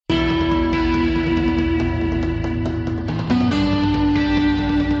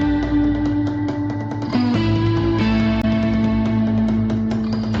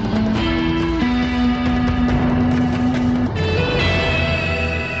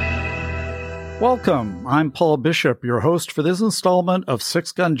Welcome. I'm Paul Bishop, your host for this installment of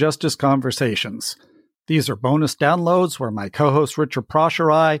Six Gun Justice Conversations. These are bonus downloads where my co-host Richard Prosher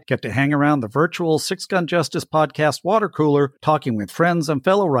and I get to hang around the virtual Six Gun Justice podcast water cooler, talking with friends and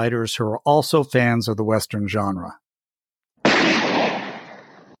fellow writers who are also fans of the Western genre.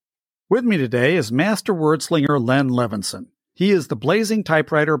 With me today is master wordslinger Len Levinson. He is the blazing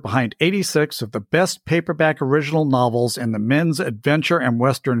typewriter behind 86 of the best paperback original novels in the men's adventure and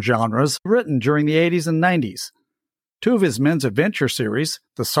Western genres written during the 80s and 90s. Two of his men's adventure series,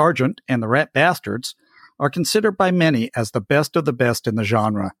 The Sergeant and The Rat Bastards, are considered by many as the best of the best in the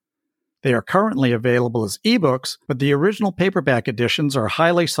genre. They are currently available as ebooks, but the original paperback editions are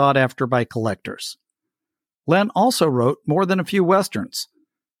highly sought after by collectors. Len also wrote more than a few Westerns.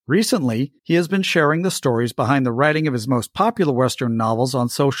 Recently, he has been sharing the stories behind the writing of his most popular Western novels on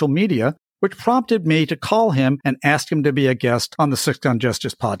social media, which prompted me to call him and ask him to be a guest on the Six Gun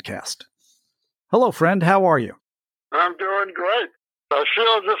Justice podcast. Hello, friend. How are you? I'm doing great. I feel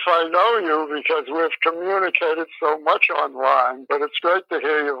as if I know you because we've communicated so much online, but it's great to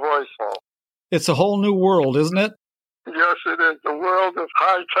hear your voice, Paul. It's a whole new world, isn't it? Yes, it is. The world of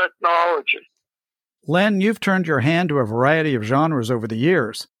high technology. Len, you've turned your hand to a variety of genres over the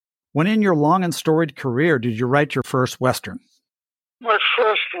years. When in your long and storied career did you write your first Western? My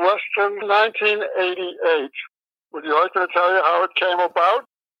first Western, 1988. Would you like me to tell you how it came about?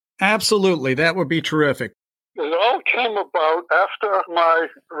 Absolutely. That would be terrific. It all came about after my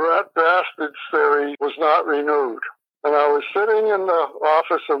Rat Bastard series was not renewed. And I was sitting in the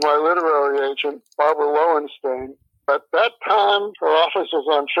office of my literary agent, Barbara Lowenstein. At that time, her office was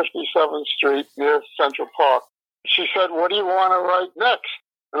on 57th Street near Central Park. She said, "What do you want to write next?"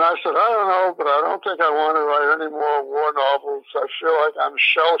 And I said, "I don't know, but I don't think I want to write any more war novels. I feel like I'm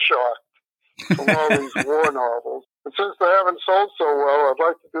shell-shocked from all these war novels. And since they haven't sold so well, I'd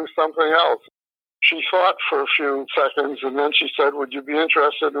like to do something else." She thought for a few seconds, and then she said, "Would you be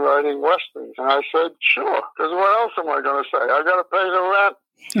interested in writing Westerns?" And I said, "Sure, because what else am I going to say? I got to pay the rent."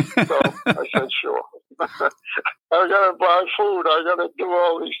 So I said, "Sure." I got to buy food. I got to do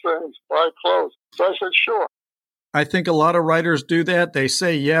all these things, buy clothes. So I said, "Sure." I think a lot of writers do that. They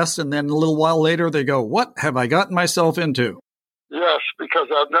say yes, and then a little while later they go, "What have I gotten myself into?" Yes, because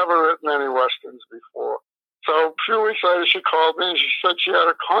I've never written any Westerns before. So a few weeks later, she called me and she said she had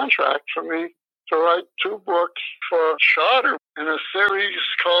a contract for me to write 2 books for Charter in a series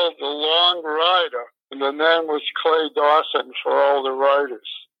called The Long Rider. And the name was Clay Dawson for all the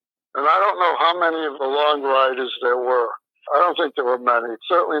writers. And I don't know how many of the Long Riders there were. I don't think there were many,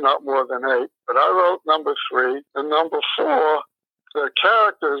 certainly not more than 8. But I wrote number 3. And number 4, the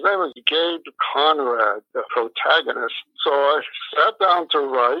character, his name was Gabe Conrad, the protagonist. So I sat down to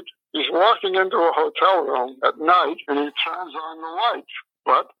write. He's walking into a hotel room at night, and he turns on the light.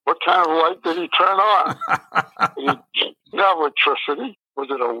 But what kind of light did he turn on? Did he have electricity? Was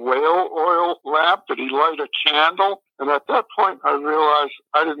it a whale oil lamp? Did he light a candle? And at that point, I realized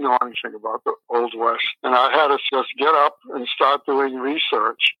I didn't know anything about the Old West. And I had to just get up and start doing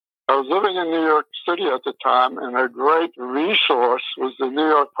research. I was living in New York City at the time, and a great resource was the New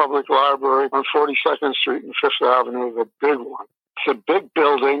York Public Library on 42nd Street and 5th Avenue, the big one. It's a big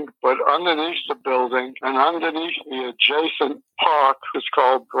building, but underneath the building and underneath the adjacent park, is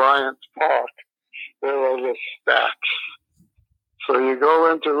called Bryant Park, there are the stacks. So you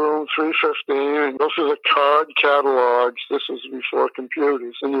go into room 315 and go through the card catalogs. This was before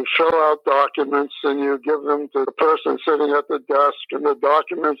computers. And you fill out documents and you give them to the person sitting at the desk. And the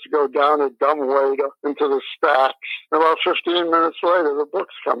documents go down a dumbwaiter into the stacks. And about 15 minutes later, the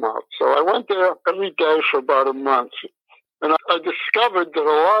books come out. So I went there every day for about a month. And I discovered that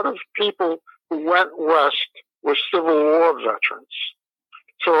a lot of people who went west were Civil War veterans.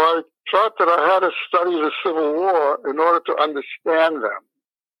 So I thought that I had to study the Civil War in order to understand them.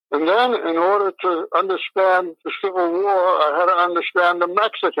 And then in order to understand the Civil War, I had to understand the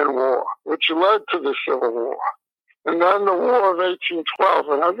Mexican War, which led to the Civil War. And then the War of 1812.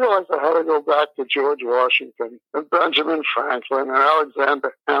 And I realized I had to go back to George Washington and Benjamin Franklin and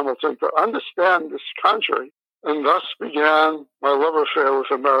Alexander Hamilton to understand this country. And thus began my love affair with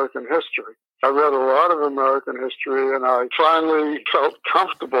American history. I read a lot of American history, and I finally felt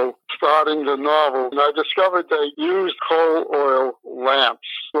comfortable starting the novel. And I discovered they used coal oil lamps,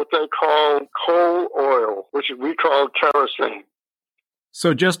 what they call coal oil, which we call kerosene.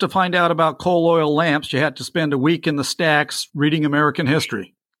 So just to find out about coal oil lamps, you had to spend a week in the stacks reading American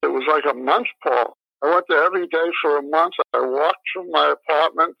history. It was like a month, Paul. I went there every day for a month. I walked from my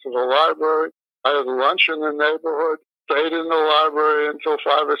apartment to the library. I had lunch in the neighborhood, stayed in the library until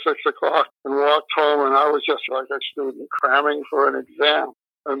 5 or 6 o'clock, and walked home, and I was just like a student cramming for an exam.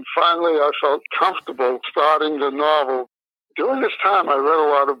 And finally, I felt comfortable starting the novel. During this time, I read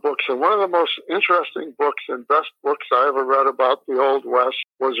a lot of books, and one of the most interesting books and best books I ever read about the Old West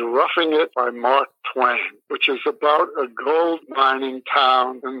was Roughing It by Mark Twain, which is about a gold mining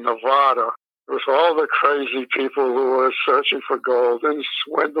town in Nevada with all the crazy people who were searching for gold and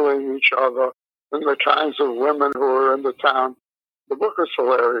swindling each other and the kinds of women who were in the town. The book is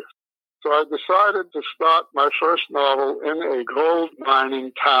hilarious. So I decided to start my first novel in a gold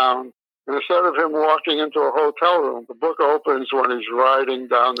mining town. And instead of him walking into a hotel room, the book opens when he's riding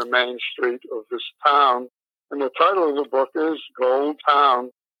down the main street of this town. And the title of the book is Gold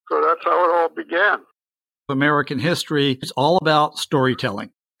Town. So that's how it all began. American history is all about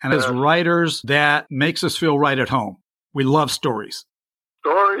storytelling. And as writers, that makes us feel right at home. We love stories.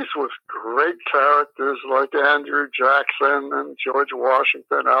 Stories with great characters like Andrew Jackson and George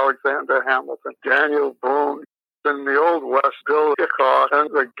Washington, Alexander Hamilton, Daniel Boone. In the Old West, Bill Hickok, and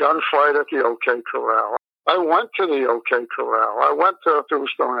the gunfight at the OK Corral. I went to the OK Corral. I went to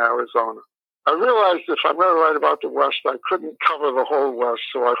Tombstone, Arizona. I realized if I'm going to write about the West, I couldn't cover the whole West,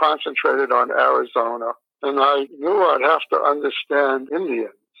 so I concentrated on Arizona. And I knew I'd have to understand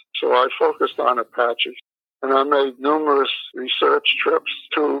Indians, so I focused on Apaches. And I made numerous research trips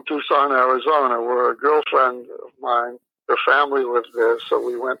to Tucson, Arizona, where a girlfriend of mine, her family lived there, so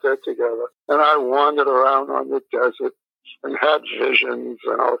we went there together. And I wandered around on the desert and had visions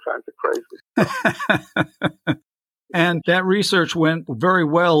and all kinds of crazy stuff. And that research went very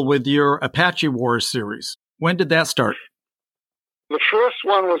well with your Apache Wars series. When did that start? The first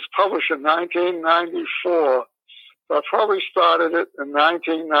one was published in 1994. I probably started it in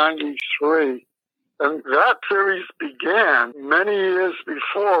 1993. And that series began many years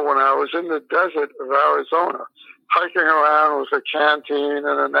before when I was in the desert of Arizona, hiking around with a canteen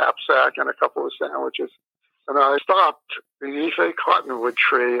and a knapsack and a couple of sandwiches. And I stopped beneath a cottonwood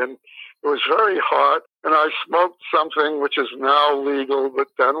tree, and it was very hot, and I smoked something which is now legal, but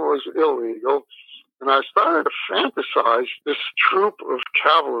then was illegal. And I started to fantasize this troop of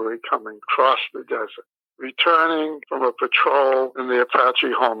cavalry coming across the desert, returning from a patrol in the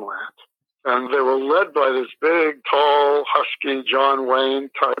Apache homeland. And they were led by this big, tall, husky John Wayne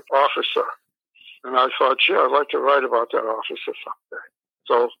type officer. And I thought, gee, I'd like to write about that officer someday.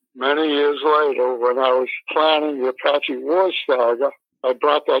 So many years later, when I was planning the Apache Wars saga, I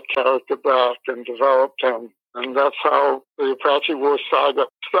brought that character back and developed him. And that's how the Apache Wars saga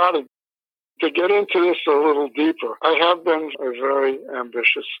started. To get into this a little deeper, I have been a very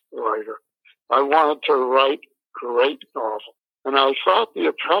ambitious writer. I wanted to write great novels. And I thought the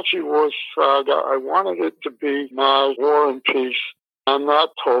Apache Wars saga, I wanted it to be my War and Peace. I'm not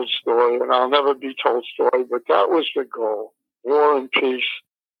Tolstoy, and I'll never be Tolstoy, but that was the goal, War and Peace.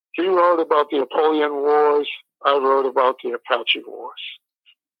 He wrote about the Napoleon Wars. I wrote about the Apache Wars.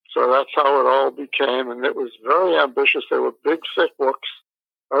 So that's how it all became, and it was very ambitious. They were big, thick books.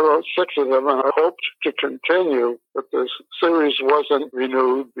 I wrote 6 of them, and I hoped to continue, but the series wasn't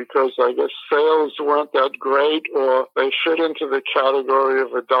renewed because I guess sales weren't that great, or they fit into the category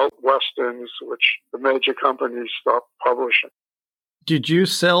of adult westerns, which the major companies stopped publishing. Did you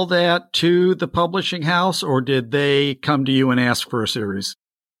sell that to the publishing house, or did they come to you and ask for a series?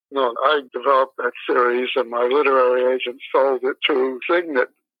 No, I developed that series, and my literary agent sold it to Signet.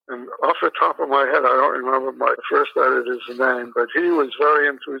 And off the top of my head, I don't remember my first editor's name, but he was very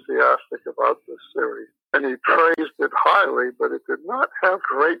enthusiastic about this series. And he praised it highly, but it did not have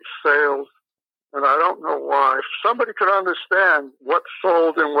great sales. And I don't know why. If somebody could understand what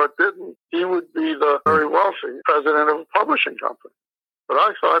sold and what didn't, he would be the very wealthy president of a publishing company. But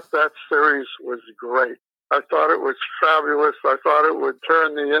I thought that series was great. I thought it was fabulous. I thought it would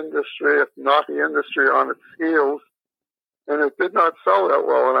turn the industry, if not the industry, on its heels. And it did not sell that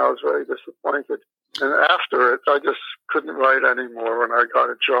well, and I was very disappointed. And after it, I just couldn't write anymore, and I got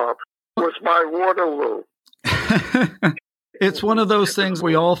a job. It was my Waterloo. It's one of those things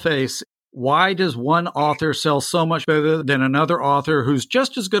we all face. Why does one author sell so much better than another author who's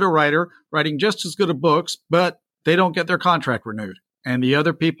just as good a writer, writing just as good of books, but they don't get their contract renewed, and the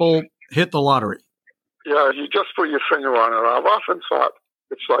other people hit the lottery? Yeah, you just put your finger on it. I've often thought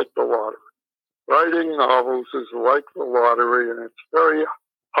it's like the lottery. Writing novels is like the lottery, and it's very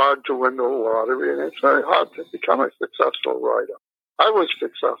hard to win the lottery, and it's very hard to become a successful writer. I was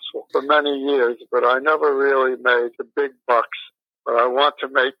successful for many years, but I never really made the big bucks. But I want to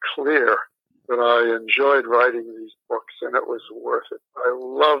make clear that I enjoyed writing these books, and it was worth it. I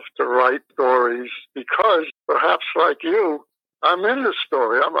love to write stories because, perhaps like you, I'm in the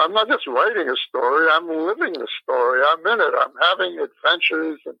story. I'm not just writing a story. I'm living the story. I'm in it. I'm having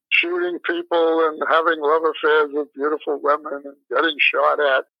adventures and shooting people and having love affairs with beautiful women and getting shot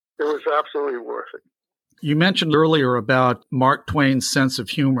at. It was absolutely worth it. You mentioned earlier about Mark Twain's sense of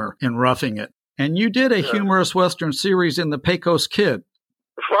humor in Roughing It, and you did a humorous Western series in The Pecos Kid.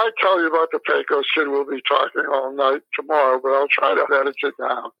 If I tell you about The Pecos Kid, we'll be talking all night tomorrow, but I'll try to edit it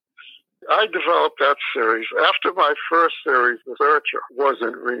down. I developed that series. After my first series, The Searcher,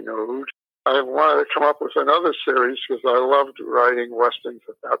 wasn't renewed, I wanted to come up with another series because I loved writing Westerns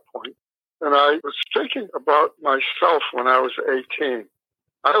at that point. And I was thinking about myself when I was 18.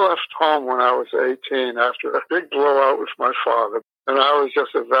 I left home when I was 18 after a big blowout with my father, and I was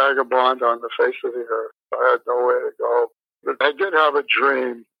just a vagabond on the face of the earth. I had nowhere to go. But I did have a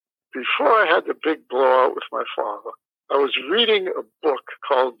dream. Before I had the big blowout with my father, I was reading a book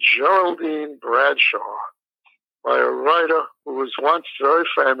called Geraldine Bradshaw by a writer who was once very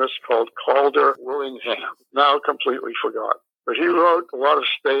famous called Calder Willingham, now completely forgotten. But he wrote a lot of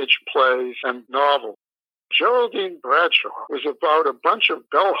stage plays and novels. Geraldine Bradshaw was about a bunch of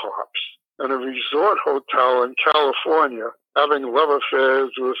bellhops in a resort hotel in California having love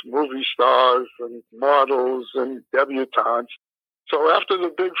affairs with movie stars and models and debutantes. So after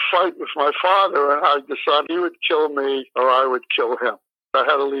the big fight with my father, I decided he would kill me or I would kill him. I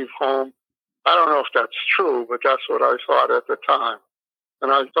had to leave home. I don't know if that's true, but that's what I thought at the time.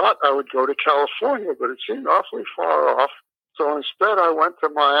 And I thought I would go to California, but it seemed awfully far off. So instead, I went to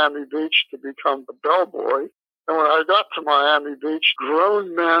Miami Beach to become a bellboy. And when I got to Miami Beach,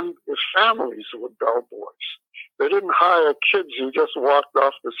 grown men with families were bellboys. They didn't hire kids who just walked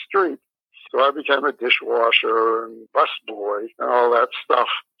off the street. So I became a dishwasher and busboy and all that stuff.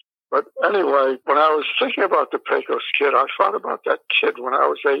 But anyway, when I was thinking about The Pecos Kid, I thought about that kid when I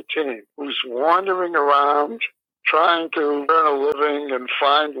was 18 who's wandering around trying to earn a living and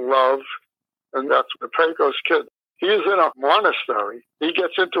find love. And that's The Pecos Kid. He is in a monastery. He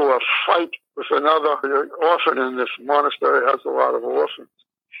gets into a fight with another orphan in this monastery. Has a lot of orphans.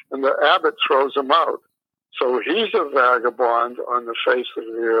 And the abbot throws him out. So he's a vagabond on the face of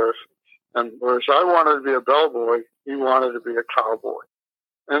the earth. And whereas I wanted to be a bellboy, he wanted to be a cowboy.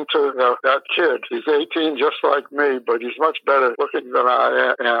 And to that kid, he's 18 just like me, but he's much better looking than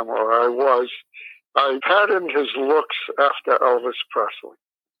I am or I was. I patterned his looks after Elvis Presley.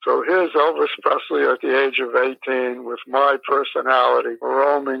 So here's Elvis Presley at the age of 18 with my personality,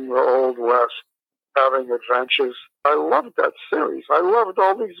 roaming the Old West, having adventures. I loved that series. I loved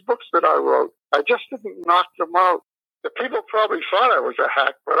all these books that I wrote. I just didn't knock them out. The people probably thought I was a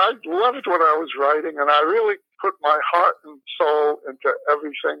hack, but I loved what I was writing, and I really put my heart and soul into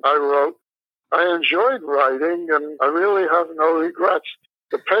everything I wrote. I enjoyed writing, and I really have no regrets.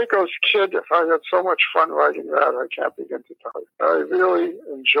 The Pecos Kid, I had so much fun writing that, I can't begin to tell you. I really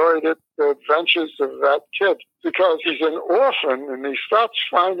enjoyed it, the adventures of that kid, because he's an orphan, and he starts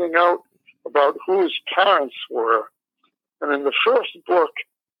finding out about who his parents were. And in the first book,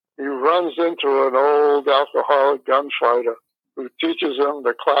 he runs into an old alcoholic gunfighter who teaches him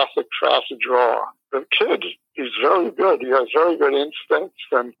the classic fast draw. The kid, he's very good. He has very good instincts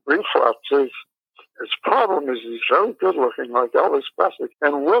and reflexes. His problem is he's very good looking, like Elvis Presley.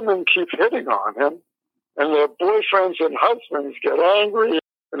 And women keep hitting on him. And their boyfriends and husbands get angry.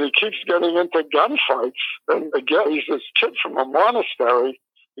 And he keeps getting into gunfights. And again, he's this kid from a monastery.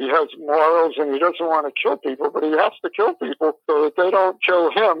 He has morals and he doesn't want to kill people, but he has to kill people so that they don't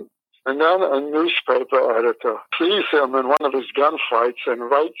kill him. And then a newspaper editor sees him in one of his gunfights and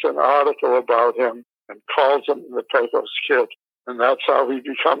writes an article about him and calls him the Pecos Kid. And that's how he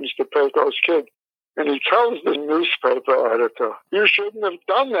becomes the Pecos Kid. And he tells the newspaper editor, "You shouldn't have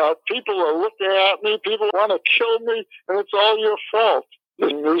done that. People are looking at me. People want to kill me, and it's all your fault." The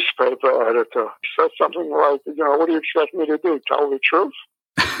newspaper editor said something like, "What do you expect me to do? Tell the truth?"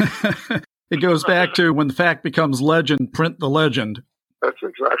 It goes back to when the fact becomes legend, print the legend. That's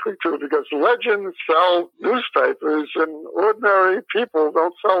exactly true, because legends sell newspapers and ordinary people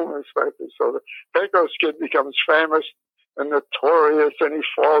don't sell newspapers. So the Pecos Kid becomes famous and notorious, and he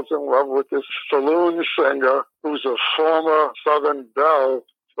falls in love with this saloon singer who's a former Southern belle,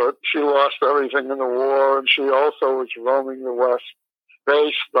 but she lost everything in the war, and she also was roaming the West,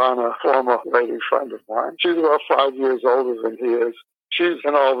 based on a former lady friend of mine. She's about 5 years older than he is. She's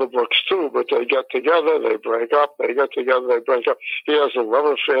in all the books too, but they get together, they break up, they get together, they break up. He has love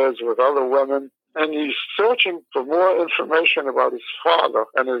affairs with other women, and he's searching for more information about his father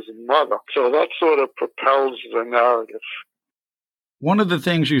and his mother. So that sort of propels the narrative. One of the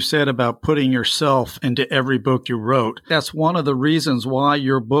things you said about putting yourself into every book you wrote, that's one of the reasons why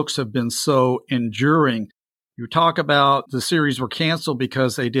your books have been so enduring. You talk about the series were canceled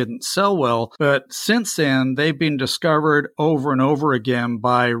because they didn't sell well, but since then, they've been discovered over and over again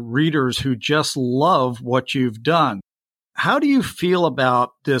by readers who just love what you've done. How do you feel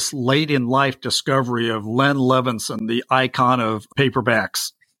about this late-in-life discovery of Len Levinson, the icon of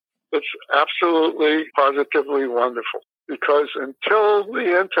paperbacks? It's absolutely, positively wonderful, because until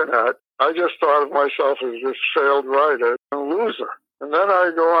the internet, I just thought of myself as this failed writer and loser. And then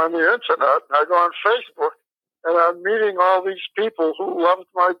I go on the internet, I go on Facebook, and I'm meeting all these people who loved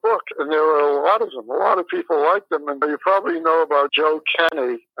my book. And there were a lot of them. A lot of people liked them. And you probably know about Joe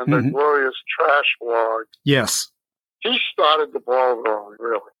Kenny and the Glorious Trash blog. Yes. He started the ball rolling,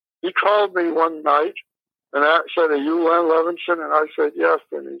 really. He called me one night and said, "Are you Len Levinson?" And I said, "Yes."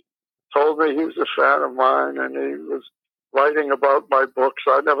 And he told me he was a fan of mine and he was writing about my books.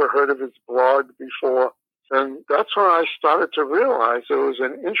 I'd never heard of his blog before. And that's when I started to realize there was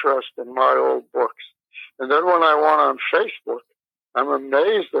an interest in my old books. And then when I went on Facebook, I'm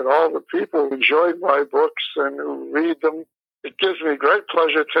amazed at all the people who enjoyed my books and who read them. It gives me great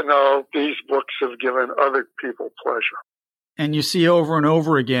pleasure to know these books have given other people pleasure. And you see over and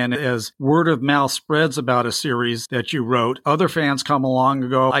over again, as word of mouth spreads about a series that you wrote, other fans come along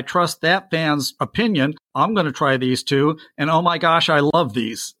and go, "I trust that fan's opinion. I'm going to try these too. And oh my gosh, I love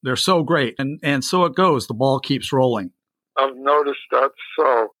these. They're so great." And so it goes. The ball keeps rolling. I've noticed that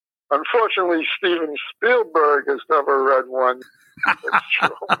so. Unfortunately, Steven Spielberg has never read one. That's true.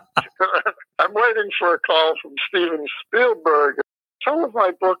 I'm waiting for a call from Steven Spielberg. Some of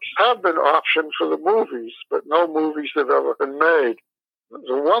my books have been optioned for the movies, but no movies have ever been made.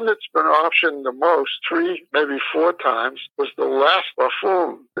 The one that's been optioned the most, 3, maybe 4 times, was The Last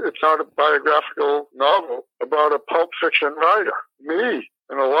Buffoon. It's an autobiographical novel about a Pulp Fiction writer, me.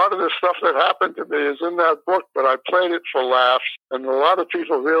 And a lot of the stuff that happened to me is in that book, but I played it for laughs, and a lot of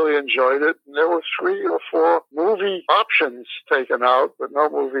people really enjoyed it. And there were 3 or 4 movie options taken out, but no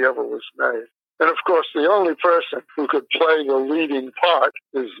movie ever was made. And of course, the only person who could play the leading part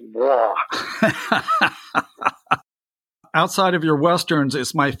is moi. Outside of your Westerns,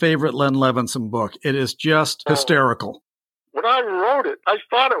 it's my favorite Len Levinson book. It is just hysterical. When I wrote it, I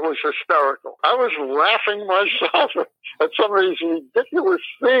thought it was hysterical. I was laughing myself at some of these ridiculous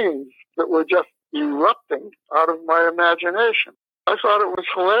scenes that were just erupting out of my imagination. I thought it was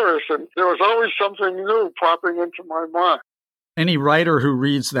hilarious, and there was always something new popping into my mind. Any writer who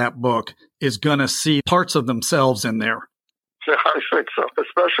reads that book is going to see parts of themselves in there. Yeah, I think so,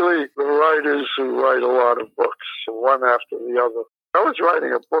 especially the writers who write a lot of books, one after the other. I was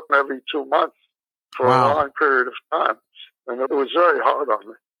writing a book every 2 months for a long period of time, and it was very hard on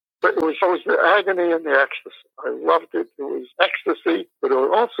me. But it was always the agony and the ecstasy. I loved it. It was ecstasy, but it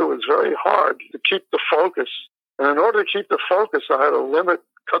also was very hard to keep the focus. And in order to keep the focus, I had to limit,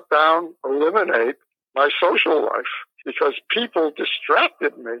 cut down, eliminate my social life because people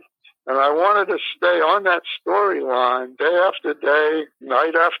distracted me. And I wanted to stay on that storyline day after day,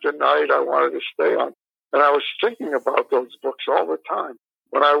 night after night. I wanted to stay on. And I was thinking about those books all the time.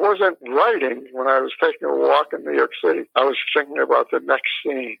 When I wasn't writing, when I was taking a walk in New York City, I was thinking about the next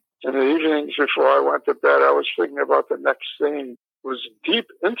scene. In the evenings before I went to bed, I was thinking about the next scene. It was deep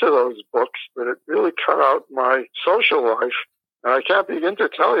into those books, but it really cut out my social life. And I can't begin to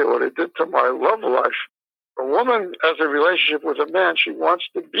tell you what it did to my love life. A woman has a relationship with a man, she wants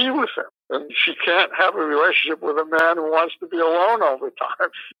to be with him. And she can't have a relationship with a man who wants to be alone all the time.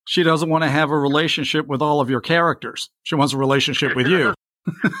 She doesn't want to have a relationship with all of your characters. She wants a relationship with you.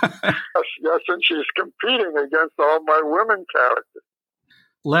 Yes, and she's competing against all my women characters.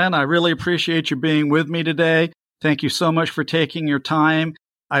 Len, I really appreciate you being with me today. Thank you so much for taking your time.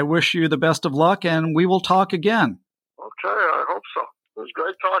 I wish you the best of luck, and we will talk again. Okay, I hope so. It was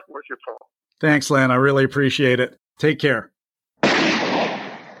great talking with you, Paul. Thanks, Len. I really appreciate it. Take care.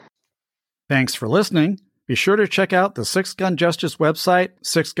 Thanks for listening. Be sure to check out the Six Gun Justice website,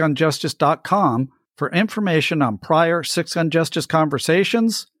 sixgunjustice.com, for information on prior Six Gun Justice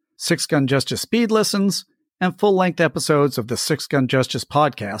conversations, Six Gun Justice speed listens, and full-length episodes of the Six Gun Justice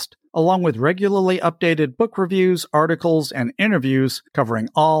podcast, along with regularly updated book reviews, articles, and interviews covering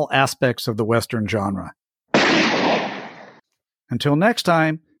all aspects of the Western genre. Until next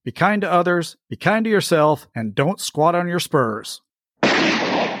time, be kind to others, be kind to yourself, and don't squat on your spurs.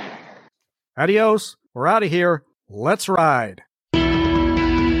 Adios. We're out of here. Let's ride.